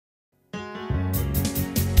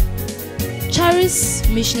Charis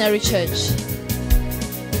Missionary Church.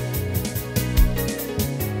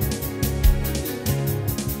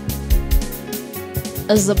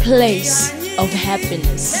 Is a place of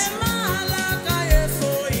happiness,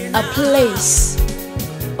 a place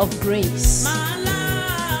of grace,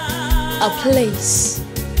 a place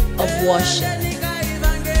of worship,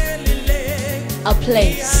 a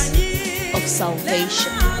place of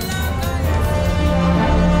salvation.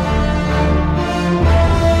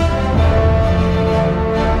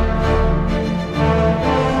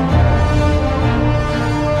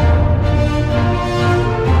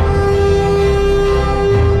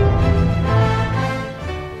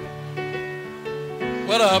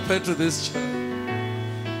 What happened to this child?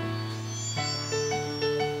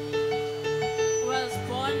 He was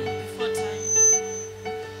born before time.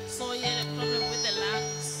 So he had a problem with the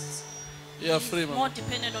lungs. You are free, More Mama.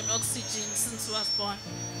 dependent on oxygen since he was born.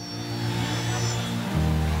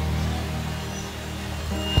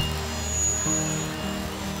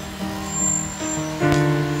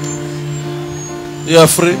 You are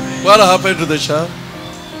free. What happened to the child?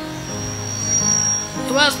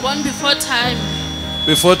 He was born before time.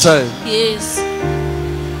 Before time. Yes.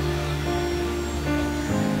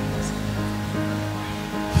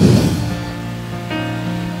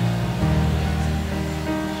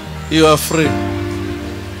 You are free.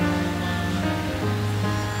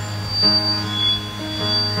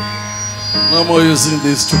 No more using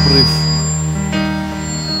this to breathe.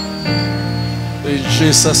 In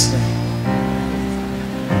Jesus' name.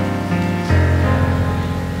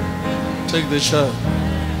 Take the child.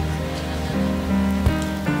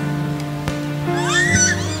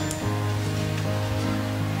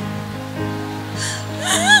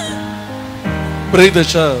 Bring the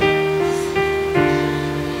child.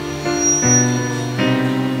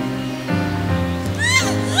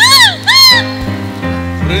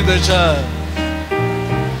 Bring the child.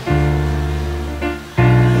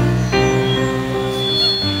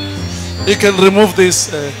 You can remove this.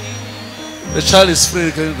 The child is free.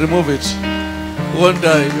 You can remove it. Won't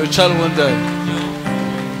die. Your child won't die.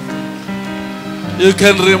 You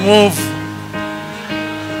can remove.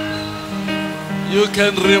 You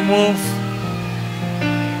can remove.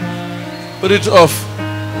 Put it off.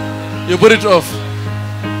 You put it off.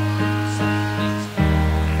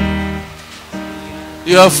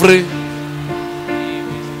 You are free.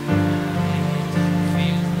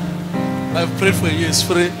 I've prayed for you. It's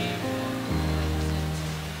free.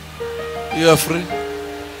 You are free.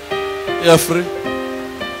 You are free.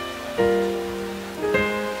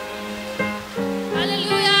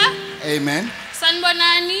 Hallelujah. Amen.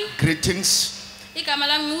 Sanibonani. Greetings. Igama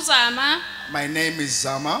lami nguzama. My name is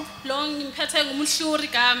Zama. Lo ngimphethe ngumhluri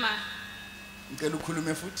igama. Ngicela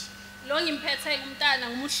ukhulume futhi. Lo ngimphethe ngumntana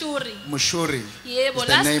ngumhluri. Mushuri Yebo, is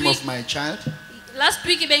the last name week- of my child. Last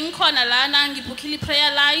week bengikhona lana ngibhukhile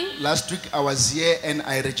prayer line. Last week I was here and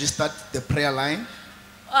I registered the prayer line.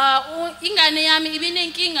 Ingane yami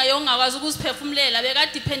ibinenkinga yongakwazi ukuziphefumulela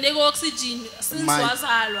bekadepende ku oxygen since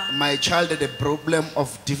wazalwa. My child had a problem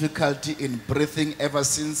of difficulty in breathing ever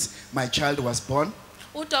since my child was born.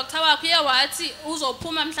 Udoctor wakhe uyawathi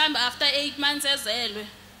uzophuma mhlambe after 8 months ezelwe.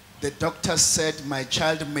 The doctor said my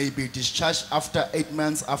child may be discharged after 8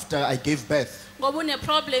 months after I gave birth Ngoba une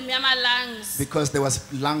problem yama lungs. because there was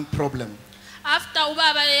lung problem. After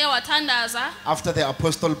ubaba eyewathandaza After the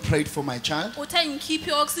apostle prayed for my child, uthe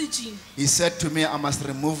ngikhiphe oxygen. he said to me I must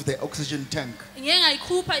remove the oxygen tank. Ngeke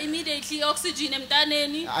ngayikhupha immediately oxygen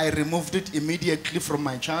emntaneni. I removed it immediately from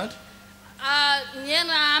my child. Ngeke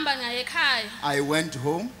ngahamba ngaye ekhaya. I went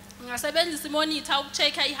home. Ngasebenzisa imonitor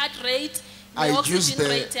ukuchecka iheart rate I used ne-oxygen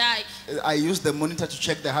rate yakhe. I used the monitor to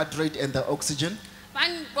check the heart rate and the oxygen.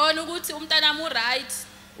 Mangibona ukuthi umntanami right.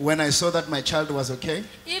 When I saw that my child was okay,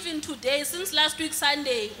 Even today, since last week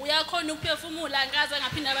Sunday, uyakhona ukuphefumula ngaze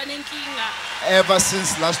ngaphinda banenkinga. ever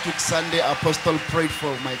since last week Sunday, Apostle prayed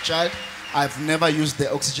for my child. I've never used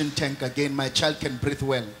the oxygen tank again. My child can breathe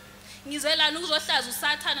well. Ngizelana ukuzohlaza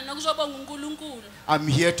usathana nokuzobonga uNkulunkulu. I'm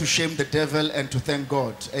here to shame the devil and to thank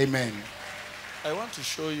God. Amen. I want to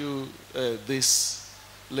show you this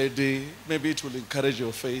lady. Maybe it will encourage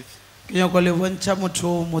your faith. That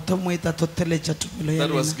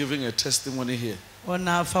was giving a testimony here.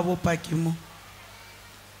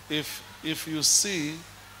 If you see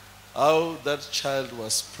how that child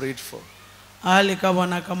was prayed for. Where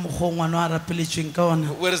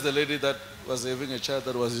is the lady that was having a child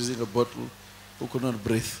that was using a bottle who could not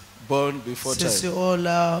breathe? Born before time.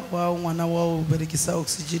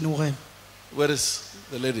 Where is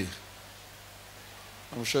the lady?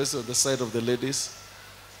 I'm sure it's on the side of the ladies.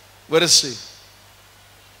 Where is she?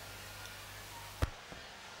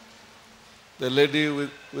 the lady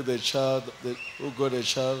with the child, who got a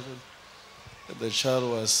child, the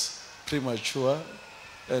child was premature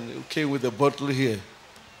and came with a bottle here.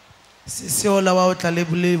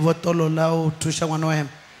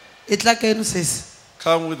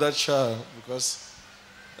 Come with that child because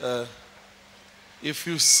if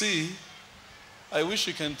you see, I wish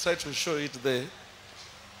you can try to show it there.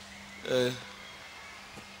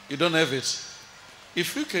 You don't have it.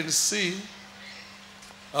 If you can see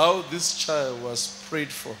how this child was prayed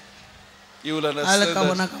for, you will understand that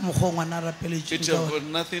it has got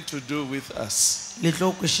nothing to do with us. If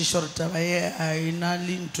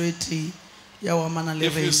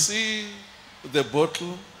you see the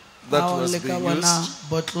bottle that was being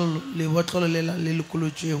used,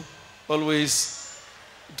 always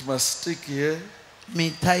it must stick here, and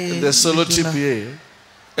the sellotape here.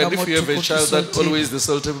 And if you have a child, that always the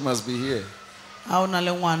sellotape must be here. And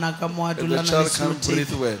the child can't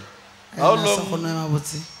breathe well. How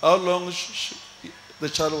long the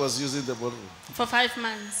child was using the bottle? For 5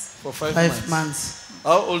 months. For 5 months.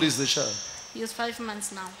 How old is the child? He is 5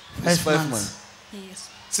 months now. He's 5 months. Yes.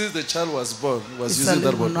 Since the child was born, he was using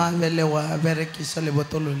that bottle.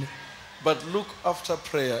 But look after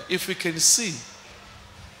prayer. If you can see,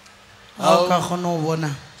 do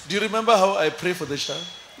you remember how I pray for the child?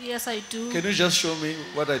 Yes, I do. Can you just show me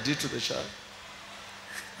what I did to the child?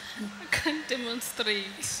 I can't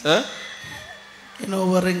demonstrate. Huh?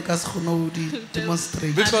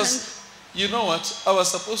 Because you know what? I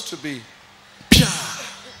was supposed to be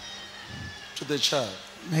to the child.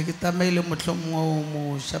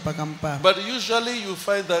 But usually you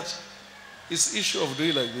find that it's issue of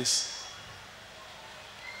doing like this.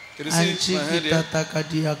 Can you see my hand here?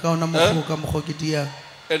 Huh?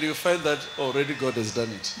 And you find that already God has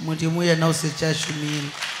done it.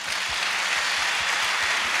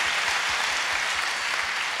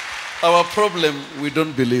 Our problem, we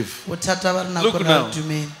don't believe. Look now.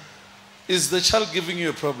 Is the child giving you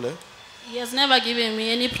a problem? He has never given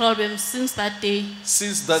me any problem since that day.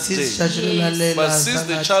 Since that day? Yes. But since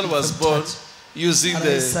the child was born, using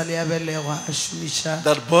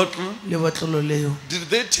that bottle, did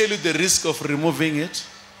they tell you the risk of removing it?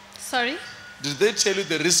 Sorry? Did they tell you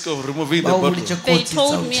the risk of removing the bottle? They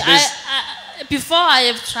told me. Before I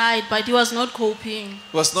have tried, but he was not coping.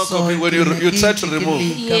 Was not coping when you tried to remove?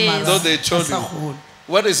 Yes. Though they told you.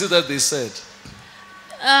 What is it that they said?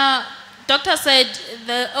 Doctor said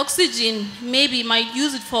the oxygen maybe might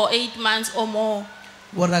use it for 8 months or more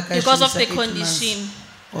because of the condition.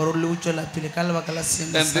 And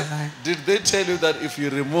did they tell you that if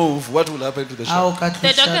you remove, what will happen to the child?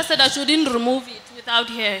 The doctor said I shouldn't remove it without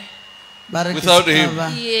her. Without him?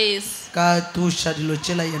 Yes. Can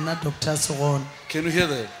you hear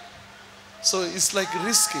that? So it's like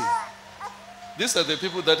risky. These are the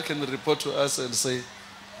people that can report to us and say,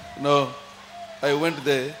 no, I went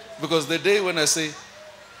there. Because the day when I say,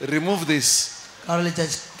 remove this,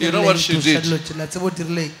 you know what she did?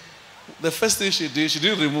 The first thing she did, she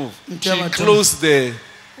didn't remove. She closed there.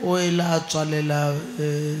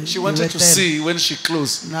 She wanted to see when she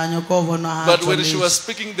closed. But when she was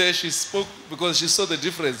speaking there, she spoke because she saw the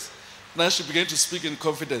difference. Now she began to speak in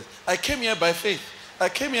confidence. I came here by faith. I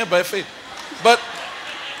came here by faith. But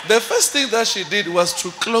the first thing that she did was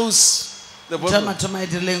to close the bottle.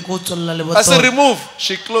 I said, remove.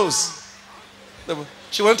 She closed.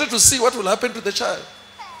 She wanted to see what will happen to the child.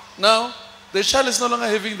 Now, the child is no longer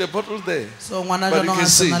having the bottle there. But you can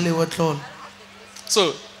see.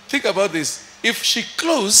 So, think about this. If she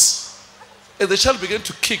closed, and the child began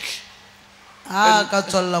to kick, and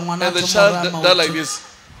the child died like this,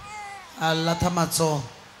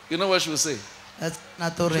 you know what she will say? She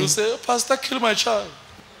will say, Pastor, kill my child.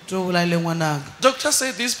 Doctor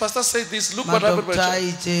said this, pastor said this. Look what happened to my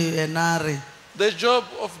child. The job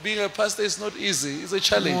of being a pastor is not easy. It's a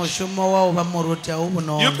challenge. You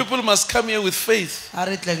people must come here with faith.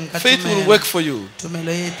 Faith will work for you.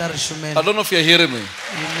 I don't know if you're hearing me.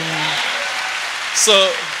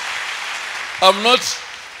 So, I'm not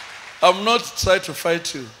trying to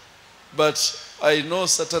fight you, but I know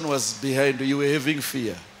Satan was behind you. You were having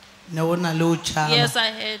fear. Yes, I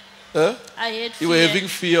had. Huh? I had fear. You were having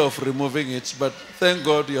fear of removing it, but thank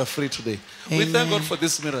God you are free today. We thank God for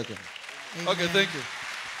this miracle. Okay, thank you.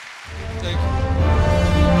 Thank you.